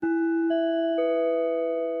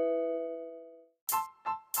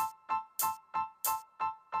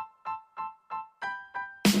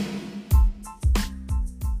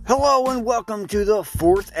Hello and welcome to the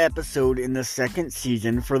 4th episode in the 2nd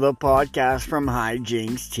season for the podcast from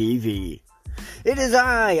Hijinks TV. It is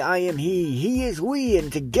I am he is we,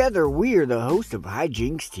 and together we are the hosts of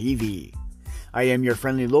Hijinks TV. I am your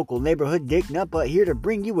friendly local neighborhood Dick Nutbutt, here to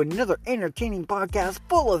bring you another entertaining podcast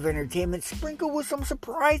full of entertainment sprinkled with some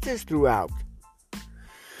surprises throughout.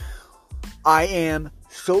 I am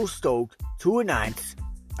so stoked to announce,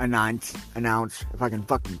 if I can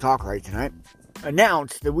fucking talk right tonight,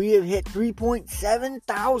 announce that we have hit 3.7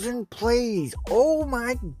 thousand plays. Oh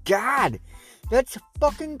my god, that's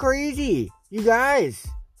fucking crazy, you guys.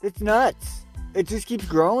 It's nuts. It just keeps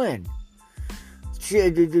growing.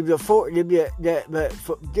 The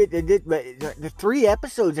 3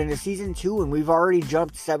 episodes into season 2 and we've already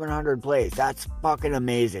jumped 700 plays. That's fucking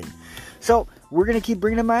amazing. So we're gonna keep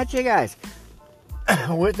bringing them at you guys.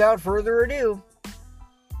 Without further ado,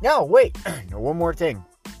 no, wait, one more thing.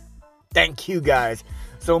 Thank you guys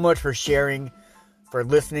so much for sharing, for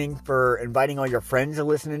listening, for inviting all your friends to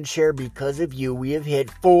listen and share. Because of you, we have hit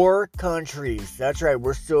 4 countries. That's right,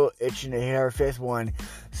 we're still itching to hit our 5th one.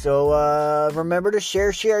 So remember to share,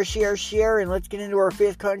 and let's get into our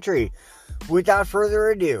 5th country. Without further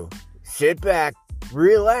ado, sit back,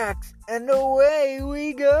 relax, and away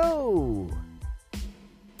we go.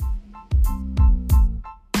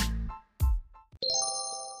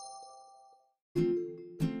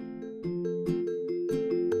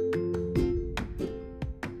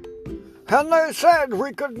 And they said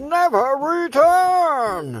we could never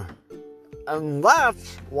return. And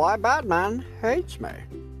that's why Batman hates me.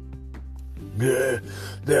 Nah,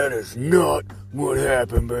 that is not what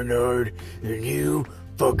happened, Bernard. And you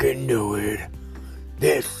fucking know it.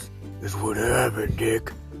 This is what happened, Dick.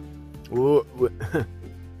 What?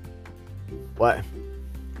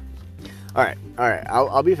 Alright.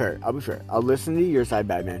 I'll be fair. I'll listen to your side,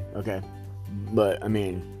 Batman. Okay? But, I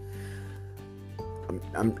mean,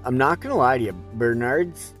 I'm not gonna lie to you.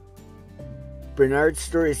 Bernard's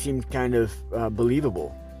story seems kind of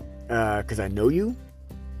believable, because I know you,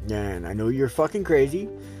 and I know you're fucking crazy,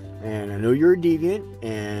 and I know you're a deviant,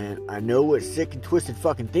 and I know what sick and twisted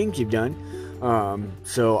fucking things you've done.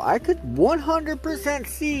 So I could 100%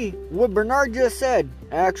 see what Bernard just said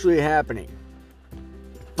actually happening.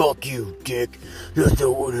 Fuck you, Dick. That's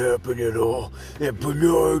not what happened at all. And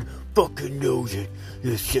Bernard fucking knows it,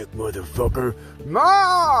 you sick motherfucker.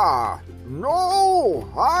 Nah! No!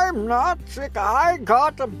 I'm not sick. I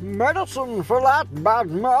got the medicine for that,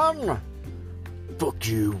 Batman. Fuck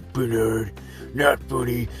you, Bernard. Not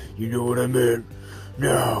funny, you know what I meant.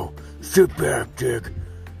 Now, sit back, Dick.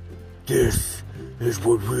 This is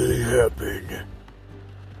what really happened.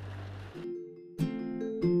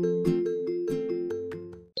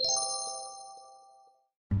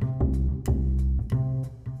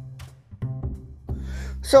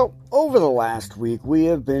 So, over the last week, we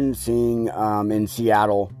have been seeing in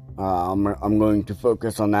Seattle, I'm going to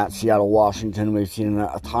focus on that, Seattle, Washington, we've seen an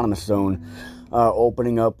autonomous zone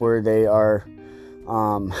opening up where they are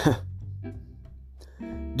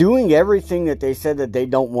doing everything that they said that they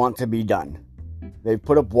don't want to be done. They've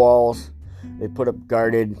put up walls, they put up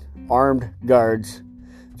armed guards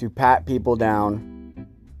to pat people down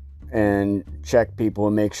and check people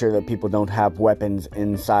and make sure that people don't have weapons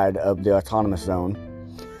inside of the autonomous zone.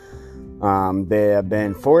 They have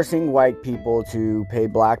been forcing white people to pay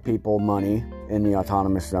black people money in the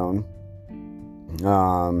autonomous zone.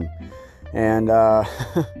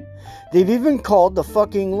 They've even called the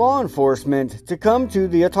fucking law enforcement to come to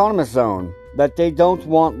the autonomous zone that they don't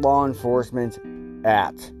want law enforcement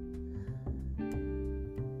at.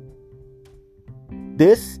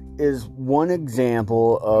 This is one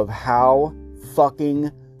example of how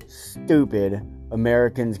fucking stupid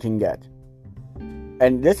Americans can get.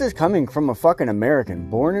 And this is coming from a fucking American,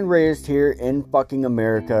 born and raised here in fucking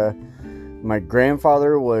America. My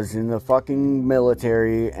grandfather was in the fucking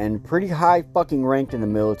military and pretty high fucking ranked in the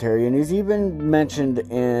military. And he's even mentioned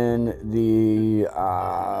in the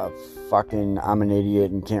I'm an idiot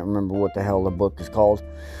and can't remember what the hell the book is called.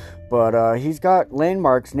 But he's got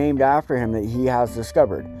landmarks named after him that he has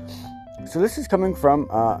discovered. So this is coming from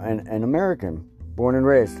an American, born and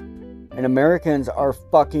raised. And Americans are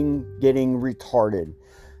fucking getting retarded.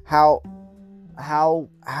 How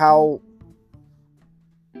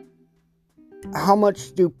much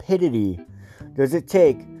stupidity does it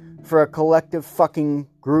take for a collective fucking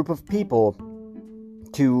group of people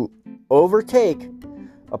to overtake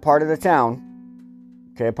a part of the town,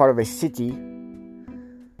 okay, a part of a city,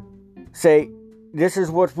 say, this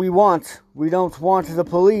is what we want, we don't want the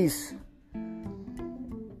police,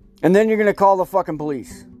 and then you're gonna call the fucking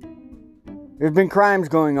police? There's been crimes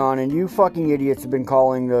going on, and you fucking idiots have been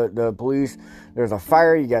calling the police. There's a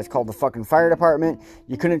fire. You guys called the fucking fire department.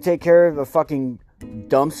 You couldn't take care of a fucking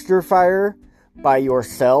dumpster fire by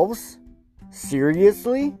yourselves?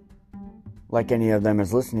 Seriously? Like any of them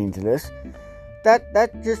is listening to this.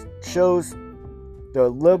 That just shows the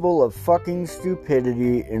level of fucking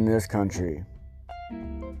stupidity in this country.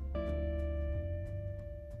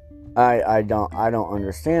 I don't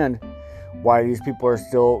understand why these people are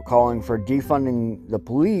still calling for defunding the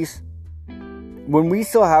police when we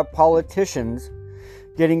still have politicians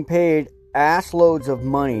getting paid ass loads of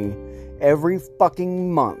money every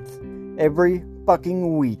fucking month, every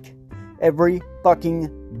fucking week, every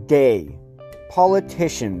fucking day.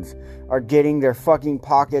 Politicians are getting their fucking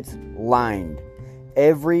pockets lined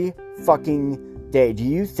every fucking day. Do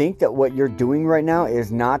you think that what you're doing right now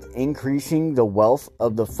is not increasing the wealth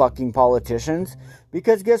of the fucking politicians?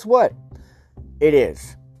 Because guess what? It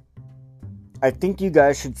is. I think you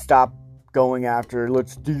guys should stop going after,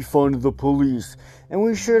 let's defund the police. And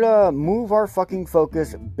we should move our fucking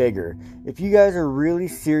focus bigger. If you guys are really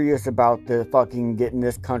serious about the fucking getting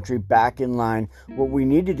this country back in line, what we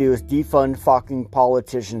need to do is defund fucking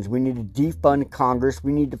politicians. We need to defund Congress.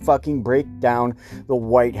 We need to fucking break down the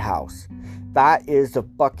White House. That is the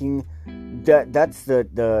fucking, that's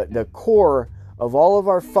the core of all of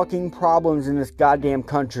our fucking problems in this goddamn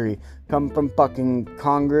country. Come from fucking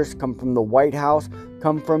Congress, come from the White House,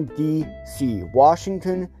 come from D.C.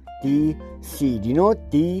 Washington, D.C. Do you know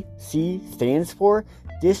what D.C. stands for?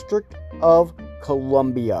 District of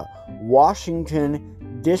Columbia.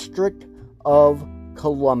 Washington, District of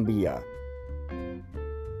Columbia.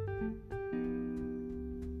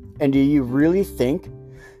 And do you really think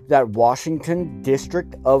that Washington,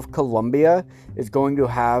 District of Columbia is going to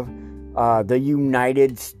have the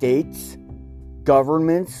United States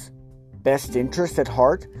government's best interest at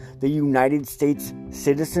heart? The United States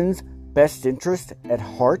citizens' best interest at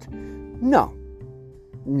heart? No.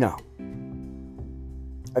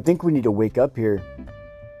 I think we need to wake up here,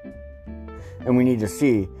 and we need to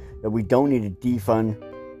see that we don't need to defund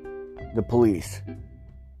the police.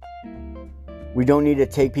 We don't need to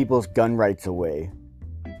take people's gun rights away.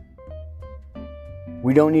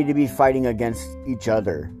 We don't need to be fighting against each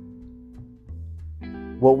other.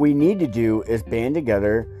 What we need to do is band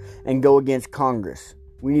together and go against Congress.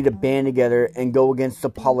 We need to band together and go against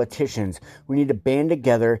the politicians. We need to band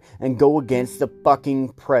together and go against the fucking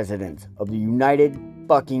president of the United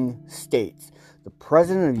fucking States. The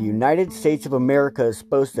president of the United States of America is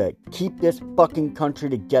supposed to keep this fucking country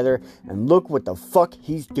together, and look what the fuck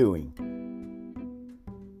he's doing.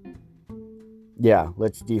 Yeah,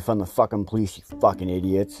 let's defund the fucking police, you fucking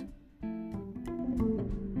idiots.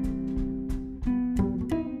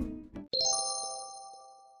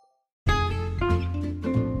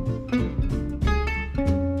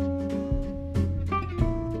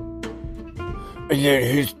 And then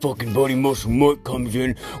his fucking buddy Muscle Mike comes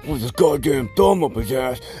in with his goddamn thumb up his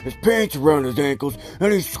ass, his pants around his ankles,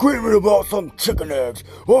 and he's screaming about some chicken eggs.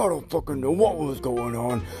 I don't fucking know what was going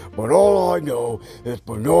on, but all I know is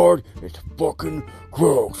Bernard is fucking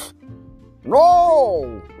gross.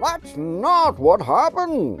 No, that's not what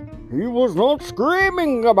happened. He was not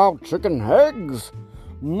screaming about chicken eggs.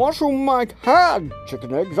 Muscle Mike had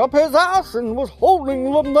chicken eggs up his ass and was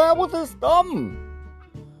holding them there with his thumb.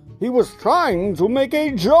 He was trying to make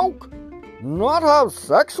a joke, not have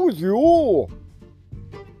sex with you.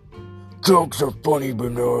 Jokes are funny,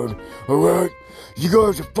 Bernard, alright? You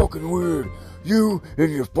guys are fucking weird. You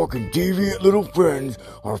and your fucking deviant little friends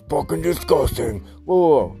are fucking disgusting.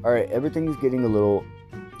 Whoa. Alright, everything's getting a little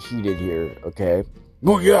heated here, okay?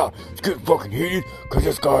 Well, yeah, it's getting fucking heated because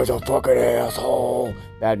this guy's a fucking asshole.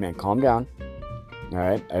 Bad man, calm down.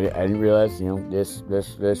 Alright, I didn't realize,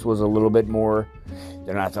 this was a little bit more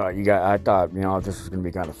than I thought. I thought, this was going to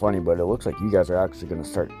be kind of funny, but it looks like you guys are actually going to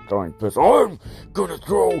start throwing fists. I'm going to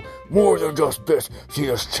throw more than just fists. See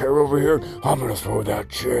this chair over here? I'm going to throw that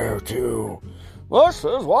chair, too. This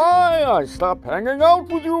is why I stopped hanging out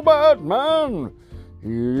with you, bad man.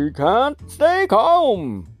 He can't stay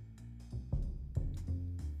calm.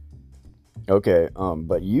 Okay,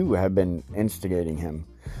 but you have been instigating him,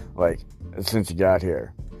 since he got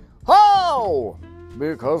here. How?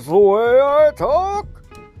 Because the way I talk?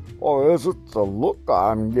 Or is it the look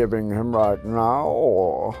I'm giving him right now?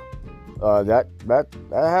 Or that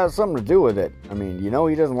has something to do with it. I mean, he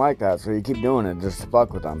doesn't like that, so you keep doing it just to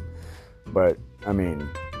fuck with him. But,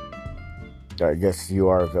 I guess you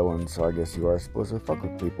are a villain, so I guess you are supposed to fuck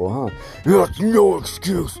with people, huh? That's no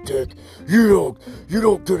excuse, Dick. You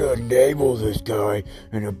don't get to enable this guy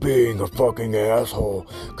into being a fucking asshole.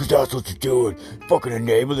 Cause that's what you're doing. Fucking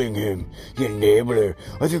enabling him. You enabler.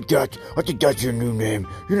 I think that's your new name.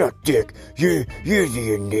 You're not Dick. You're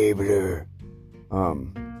the enabler.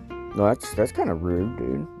 No, that's kind of rude,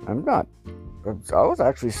 dude. I was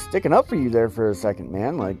actually sticking up for you there for a second,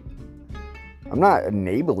 man. Like, I'm not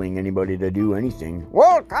enabling anybody to do anything.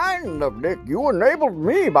 Well, kind of, Dick. You enabled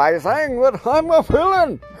me by saying that I'm a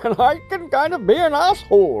villain, and I can kind of be an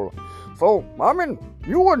asshole. So, I mean,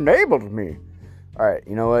 you enabled me. Alright,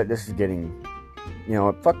 you know what? This is getting... You know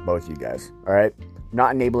what? Fuck both you guys. Alright?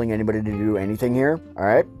 Not enabling anybody to do anything here.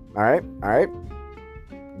 Alright?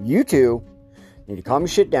 You two need to calm your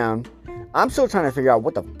shit down. I'm still trying to figure out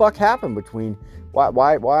what the fuck happened between... Why...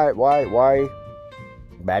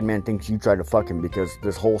 Badman thinks you tried to fuck him because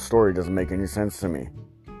this whole story doesn't make any sense to me.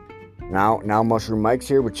 Now Mushroom Mike's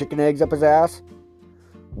here with chicken eggs up his ass?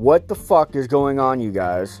 What the fuck is going on, you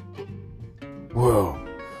guys? Well,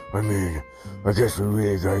 I mean, I guess we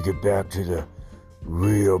really gotta get back to the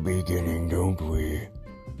real beginning, don't we?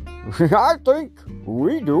 I think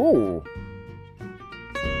we do.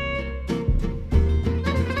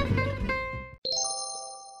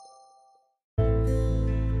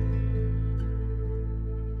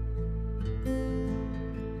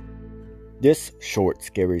 This short,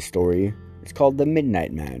 scary story is called The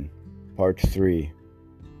Midnight Man, Part 3.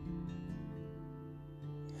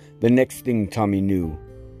 The next thing Tommy knew,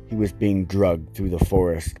 he was being dragged through the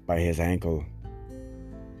forest by his ankle.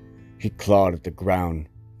 He clawed at the ground,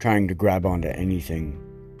 trying to grab onto anything.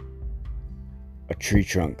 A tree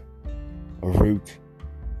trunk, a root,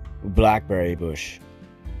 a blackberry bush.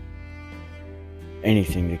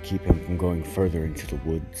 Anything to keep him from going further into the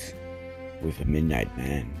woods with the Midnight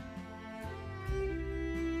Man.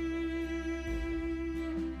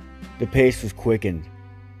 The pace was quickened.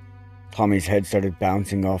 Tommy's head started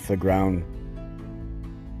bouncing off the ground.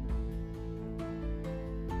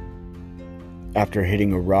 After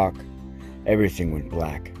hitting a rock, everything went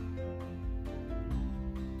black.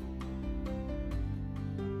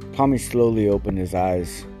 Tommy slowly opened his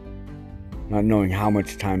eyes, not knowing how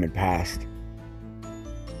much time had passed.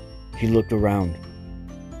 He looked around.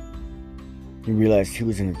 He realized he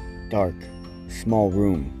was in a dark, small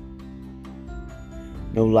room.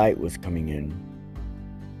 No light was coming in,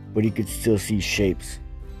 but he could still see shapes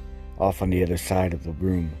off on the other side of the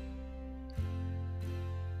room.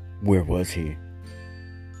 Where was he?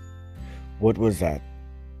 What was that?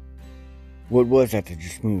 What was that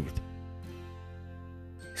just moved?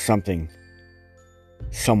 Someone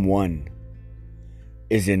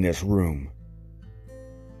is in this room.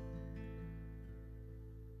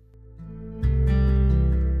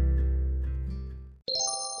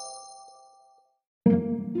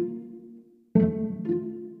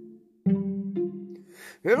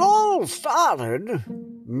 It all started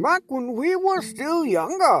back when we were still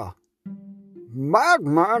younger.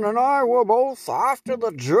 Badman and I were both after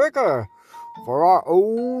the Joker for our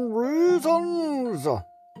own reasons.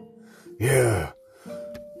 Yeah,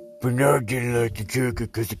 Bernard didn't like the Joker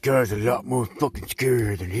because the guy's a lot more fucking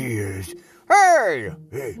scarier than he is. Hey,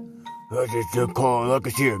 I just don't call it like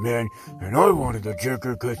I see it, man. And I wanted the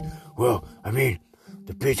Joker because, well, I mean,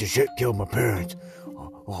 the piece of shit killed my parents.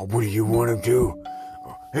 What do you want him to?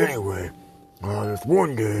 Anyway, this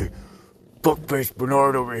one day, fuckface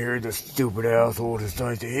Bernard over here, this stupid asshole,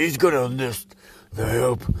 decides that he's gonna enlist the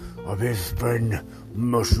help of his friend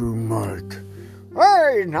Mushroom Mike.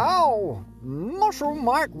 Hey, now, Mushroom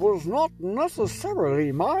Mike was not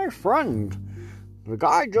necessarily my friend. The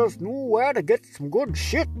guy just knew where to get some good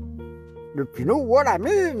shit. If you know what I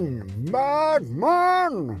mean,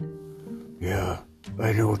 Badman. Yeah,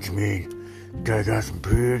 I know what you mean. Guy got some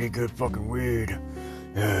pretty good fucking weed.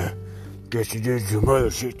 Yeah, guess he did some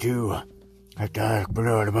other shit too. Have to ask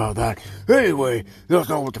Bernard about that. Anyway, that's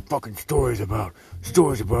not what the fucking story's about. The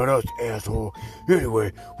story's about us, asshole.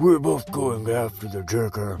 Anyway, we were both going after the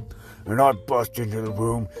Joker, and I bust into the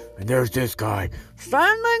room, and there's this guy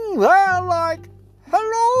standing there like,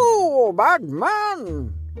 hello,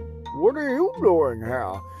 Badman. What are you doing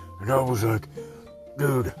here? And I was like,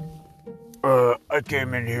 dude, I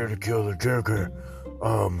came in here to kill the Joker.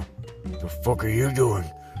 The fuck are you doing?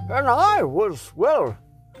 And I was, well,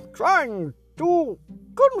 trying to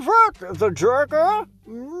convert the Joker,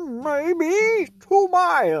 maybe, to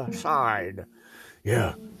my side.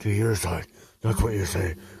 Yeah, to your side. That's what you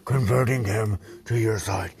say. Converting him to your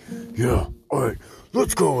side. Yeah, alright.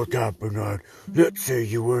 Let's go with that, Bernard. Let's say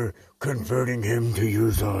you were converting him to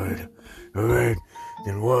your side. Alright?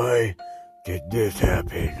 Then why did this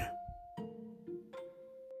happen?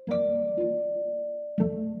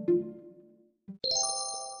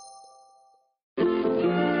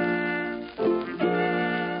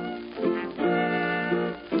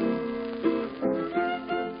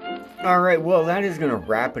 Alright, well, that is going to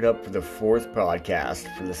wrap it up for the fourth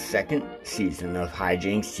podcast for the second season of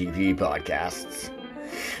Hijinks TV podcasts.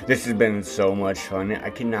 This has been so much fun. I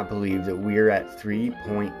cannot believe that we're at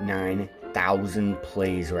 3.9 thousand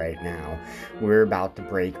plays right now. We're about to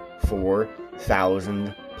break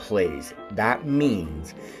 4,000 plays. That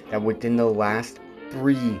means that within the last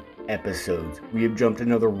 3 episodes, we have jumped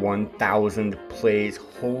another 1,000 plays.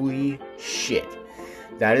 Holy shit.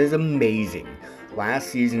 That is amazing. Last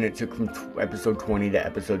season, it took from episode 20 to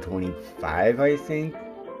episode 25, I think.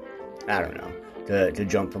 I don't know. To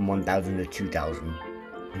jump from 1,000 to 2,000.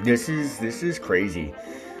 This is crazy.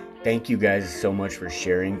 Thank you guys so much for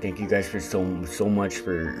sharing. Thank you guys for so much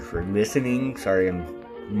for listening. Sorry, I'm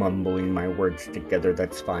mumbling my words together.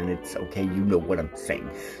 That's fine. It's okay. You know what I'm saying.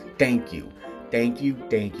 Thank you. Thank you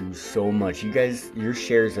so much. You guys, your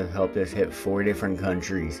shares have helped us hit 4 different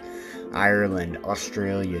countries. Ireland,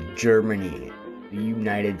 Australia, Germany, the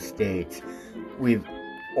United States. We've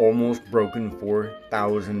almost broken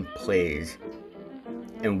 4,000 plays.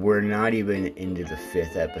 And we're not even into the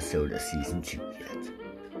 5th episode of season 2 yet.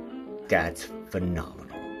 That's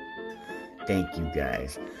phenomenal. Thank you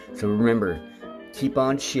guys. So remember, keep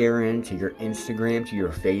on sharing to your Instagram, to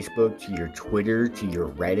your Facebook, to your Twitter, to your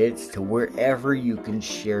Reddits, to wherever you can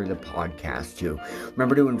share the podcast to.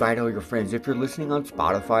 Remember to invite all your friends. If you're listening on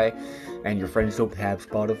Spotify and your friends don't have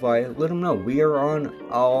Spotify, let them know. We are on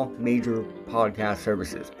all major podcast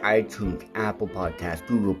services. iTunes, Apple Podcasts,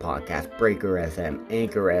 Google Podcasts, Breaker FM,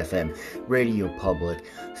 Anchor FM, Radio Public,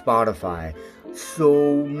 Spotify.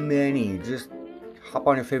 So many. Just hop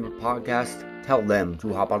on your favorite podcast. Tell them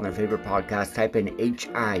to hop on their favorite podcast. Type in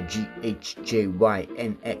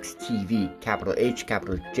HIGHJYNXTV, capital H,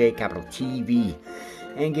 capital J, capital TV,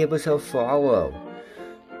 and give us a follow.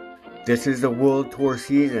 This is the World Tour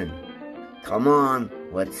season. Come on,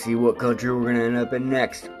 let's see what country we're going to end up in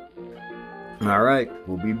next. Alright,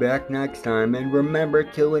 we'll be back next time, and remember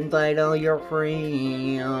to invite all your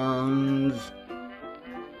friends.